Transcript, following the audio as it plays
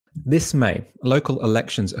This May, local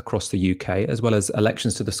elections across the UK, as well as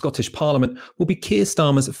elections to the Scottish Parliament, will be Keir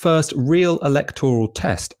Starmer's first real electoral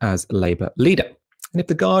test as Labour leader. And if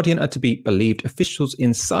The Guardian are to be believed, officials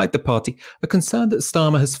inside the party are concerned that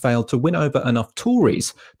Starmer has failed to win over enough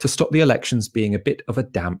Tories to stop the elections being a bit of a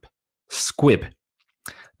damp squib.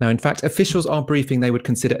 Now, in fact, officials are briefing they would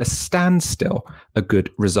consider a standstill a good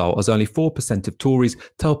result, as only 4% of Tories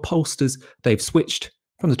tell pollsters they've switched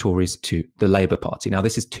from the Tories to the Labour Party. Now,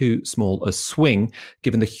 this is too small a swing,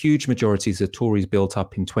 given the huge majorities the Tories built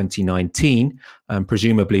up in 2019,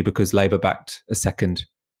 presumably because Labour backed a second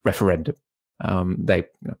referendum. They,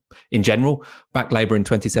 in general, backed Labour in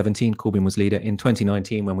 2017. Corbyn was leader. In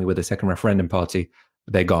 2019, when we were the second referendum party,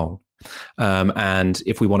 they're gone. And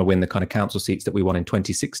if we want to win the kind of council seats that we won in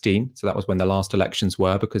 2016, so that was when the last elections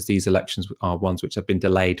were, because these elections are ones which have been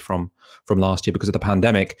delayed from last year because of the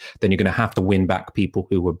pandemic, then you're going to have to win back people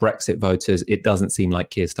who were Brexit voters. It doesn't seem like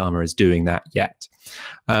Keir Starmer is doing that yet.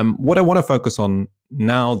 What I want to focus on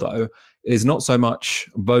now, though, is not so much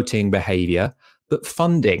voting behaviour, but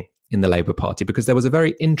funding in the Labour Party, because there was a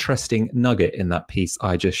very interesting nugget in that piece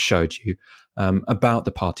I just showed you about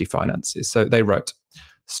the party finances. So they wrote,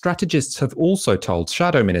 strategists have also told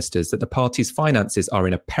shadow ministers that the party's finances are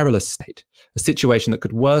in a perilous state, a situation that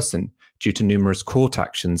could worsen due to numerous court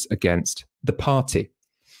actions against the party.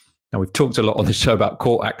 Now, we've talked a lot on the show about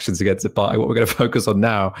court actions against the party. What we're going to focus on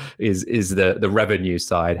now is the revenue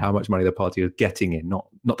side, how much money the party is getting in, not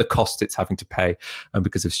the cost it's having to pay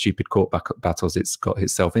because of stupid court battles it's got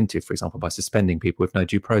itself into, for example, by suspending people with no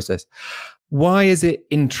due process. Why is it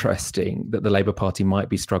interesting that the Labour Party might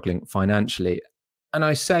be struggling financially? And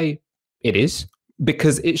I say it is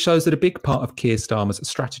because it shows that a big part of Keir Starmer's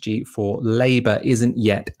strategy for Labour isn't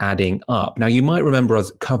yet adding up. Now, you might remember us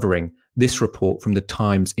covering this report from the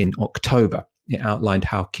Times in October. It outlined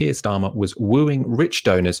how Keir Starmer was wooing rich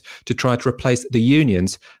donors to try to replace the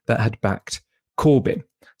unions that had backed Corbyn.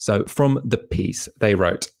 So from the piece, they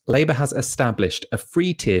wrote, Labour has established a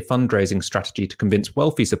free-tier fundraising strategy to convince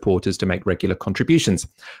wealthy supporters to make regular contributions.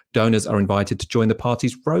 Donors are invited to join the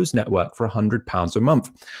party's Rose network for £100 a month.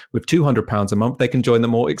 With £200 a month, they can join the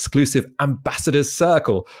more exclusive Ambassadors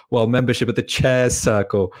Circle, while membership of the Chairs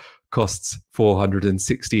Circle costs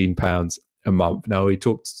 £416 a month. Now, we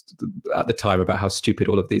talked at the time about how stupid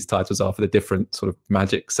all of these titles are for the different sort of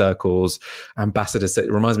magic circles, ambassadors.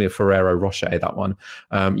 It reminds me of Ferrero Rocher, that one.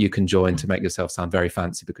 You can join to make yourself sound very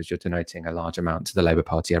fancy because you're donating a large amount to the Labour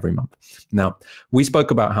Party every month. Now, we spoke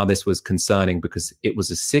about how this was concerning because it was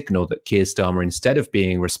a signal that Keir Starmer, instead of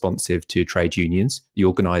being responsive to trade unions, the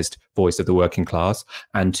organised voice of the working class,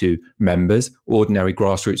 and to members, ordinary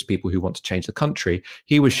grassroots people who want to change the country,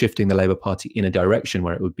 he was shifting the Labour Party in a direction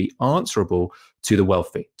where it would be answerable to the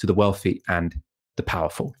wealthy and the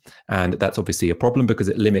powerful. And that's obviously a problem because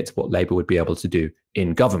it limits what Labour would be able to do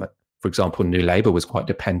in government. For example, New Labour was quite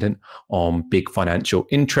dependent on big financial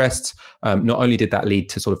interests. Not only did that lead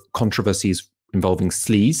to sort of controversies involving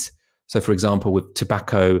sleaze, so, for example, with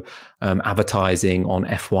tobacco advertising on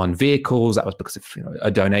F1 vehicles, that was because of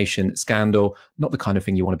a donation scandal, not the kind of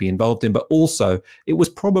thing you want to be involved in. But also, it was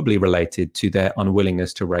probably related to their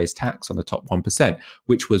unwillingness to raise tax on the top 1%,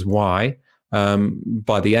 which was why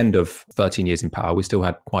by the end of 13 years in power, we still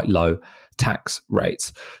had quite low tax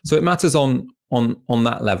rates. So it matters on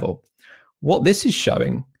that level. What this is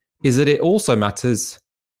showing is that it also matters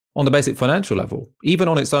on the basic financial level. Even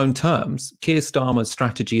on its own terms, Keir Starmer's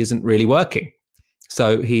strategy isn't really working.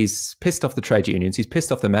 So he's pissed off the trade unions, he's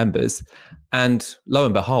pissed off the members, and lo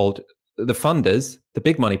and behold, the funders, the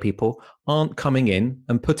big money people, aren't coming in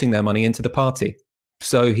and putting their money into the party.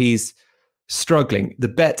 So he's struggling. The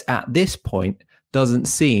bet at this point doesn't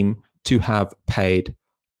seem to have paid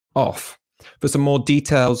off. For some more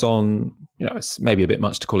details on, it's maybe a bit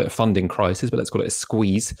much to call it a funding crisis, but let's call it a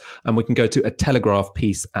squeeze. And we can go to a Telegraph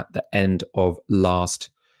piece at the end of last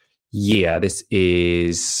year. This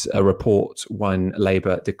is a report when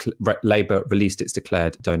Labour released its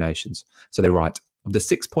declared donations. So they write, of the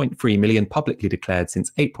 6.3 million publicly declared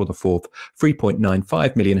since April the 4th,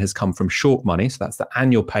 3.95 million has come from short money. So that's the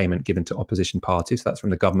annual payment given to opposition parties. So that's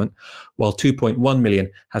from the government. While 2.1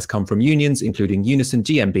 million has come from unions, including Unison,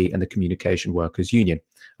 GMB and the Communication Workers Union.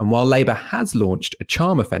 And while Labour has launched a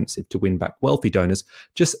charm offensive to win back wealthy donors,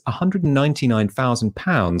 just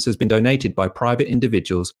 £199,000 has been donated by private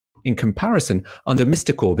individuals. In comparison, under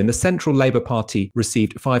Mr. Corbyn, the Central Labour Party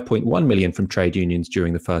received 5.1 million from trade unions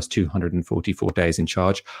during the first 244 days in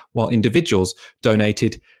charge, while individuals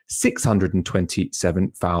donated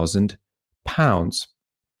 £627,000.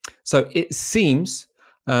 So it seems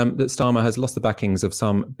that Starmer has lost the backings of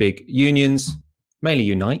some big unions, mainly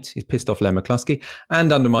Unite. He's pissed off Len McCluskey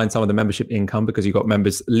and undermined some of the membership income because you've got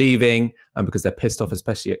members leaving and because they're pissed off,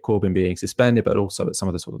 especially at Corbyn being suspended, but also at some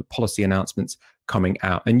of the sort of policy announcements coming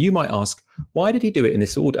out. And you might ask, why did he do it in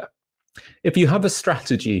this order? If you have a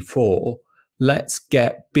strategy for let's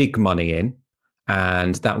get big money in,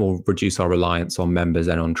 and that will reduce our reliance on members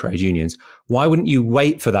and on trade unions, why wouldn't you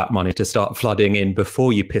wait for that money to start flooding in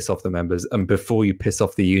before you piss off the members and before you piss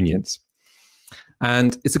off the unions?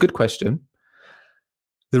 And it's a good question.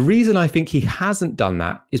 The reason I think he hasn't done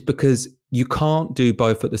that is because you can't do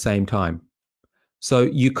both at the same time. So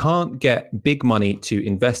you can't get big money to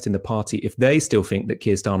invest in the party if they still think that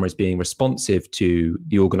Keir Starmer is being responsive to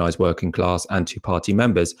the organised working class and to party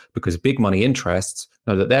members, because big money interests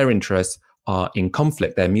know that their interests are in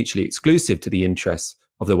conflict. They're mutually exclusive to the interests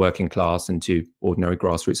of the working class and to ordinary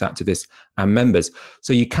grassroots activists and members.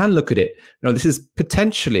 So you can look at it, this is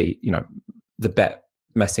potentially, the bet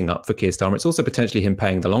messing up for Keir Starmer. It's also potentially him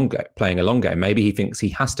playing a long game. Maybe he thinks he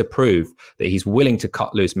has to prove that he's willing to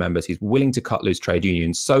cut loose members, he's willing to cut loose trade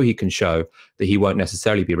unions, so he can show that he won't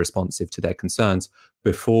necessarily be responsive to their concerns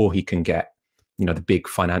before he can get the big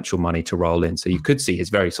financial money to roll in. So you could see his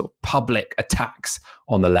very sort of public attacks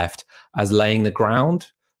on the left as laying the ground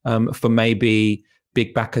for maybe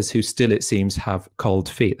big backers who still, it seems, have cold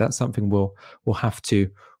feet. That's something we'll have to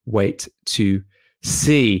wait to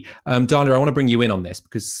see. Dalia, I want to bring you in on this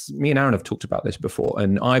because me and Aaron have talked about this before,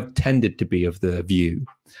 and I've tended to be of the view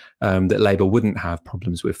that Labour wouldn't have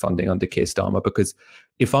problems with funding under Keir Starmer, because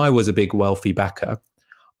if I was a big wealthy backer,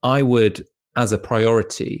 I would, as a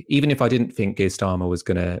priority, even if I didn't think Keir Starmer was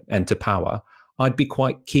going to enter power, I'd be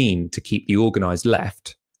quite keen to keep the organised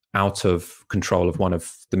left out of control of one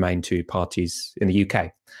of the main two parties in the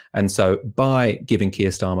UK. And so by giving Keir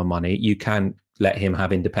Starmer money, you can let him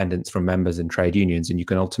have independence from members and trade unions, and you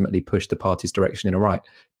can ultimately push the party's direction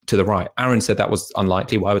to the right. Aaron said that was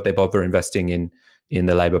unlikely. Why would they bother investing in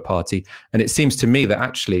the Labour Party? And it seems to me that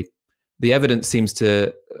actually the evidence seems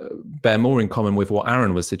to bear more in common with what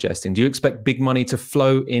Aaron was suggesting. Do you expect big money to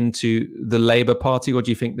flow into the Labour Party, or do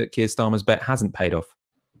you think that Keir Starmer's bet hasn't paid off?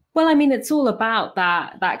 Well, I mean, it's all about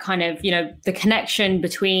that kind of, the connection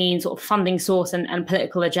between sort of funding source and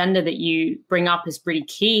political agenda that you bring up is pretty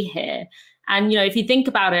key here. And, if you think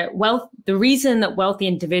about it, the reason that wealthy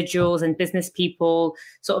individuals and business people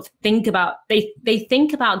sort of think about, they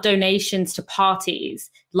think about donations to parties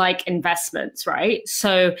like investments, right?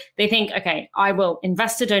 So they think, okay, I will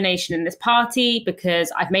invest a donation in this party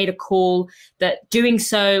because I've made a call that doing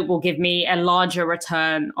so will give me a larger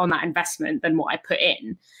return on that investment than what I put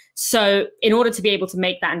in. So in order to be able to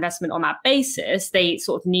make that investment on that basis, they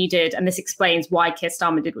sort of needed, and this explains why Keir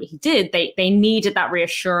Starmer did what he did, they needed that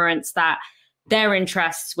reassurance that their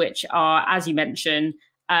interests, which are, as you mentioned,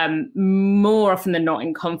 more often than not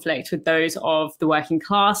in conflict with those of the working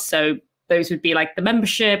class. So those would be like the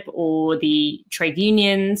membership or the trade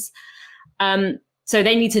unions. So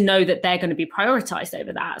they need to know that they're going to be prioritized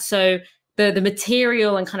over that. So the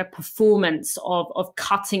material and kind of performance of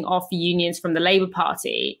cutting off unions from the Labour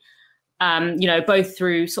Party, both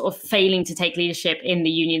through sort of failing to take leadership in the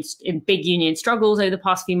unions, in big union struggles over the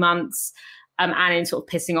past few months, and in sort of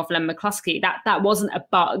pissing off Len McCluskey, that wasn't a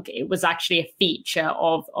bug. It was actually a feature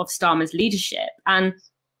of Starmer's leadership. And,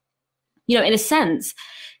 in a sense,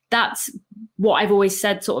 that's what I've always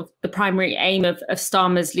said sort of the primary aim of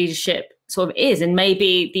Starmer's leadership sort of is. And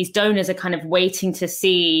maybe these donors are kind of waiting to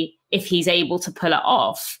see if he's able to pull it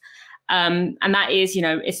off. And that is,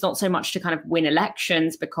 it's not so much to kind of win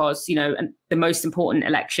elections because, the most important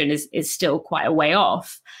election is still quite a way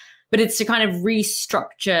off. But it's to kind of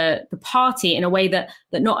restructure the party in a way that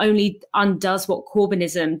not only undoes what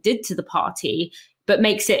Corbynism did to the party, but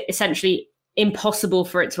makes it essentially impossible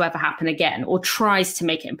for it to ever happen again, or tries to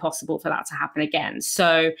make it impossible for that to happen again.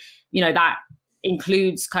 So, that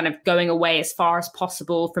includes kind of going away as far as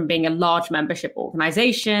possible from being a large membership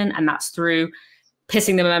organization, and that's through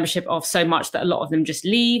pissing the membership off so much that a lot of them just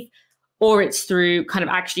leave, or it's through kind of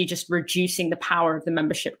actually just reducing the power of the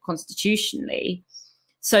membership constitutionally,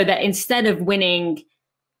 so that instead of winning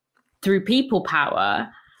through people power,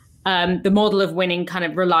 the model of winning kind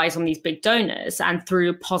of relies on these big donors and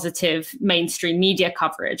through positive mainstream media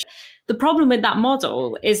coverage. The problem with that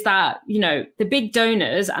model is that, the big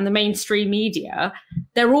donors and the mainstream media,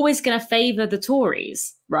 they're always going to favor the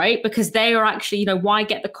Tories, right? Because they are actually, why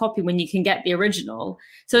get the copy when you can get the original?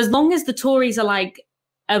 So as long as the Tories are like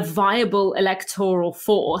a viable electoral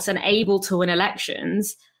force and able to win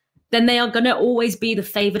elections, then they are going to always be the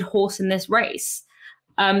favored horse in this race.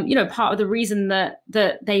 Part of the reason that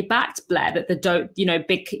they backed Blair, that the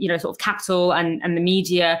big, sort of capital and the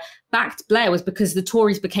media backed Blair, was because the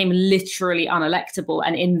Tories became literally unelectable.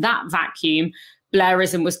 And in that vacuum,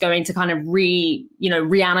 Blairism was going to kind of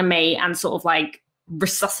reanimate and sort of like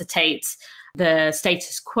resuscitate the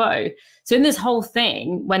status quo. So in this whole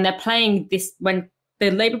thing, when they're playing this, when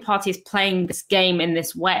the Labour Party is playing this game in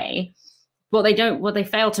this way, what they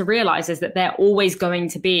fail to realize is that they're always going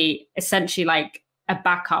to be essentially like a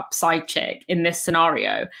backup side chick in this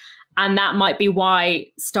scenario. And that might be why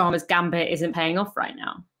Starmer's gambit isn't paying off right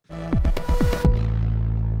now.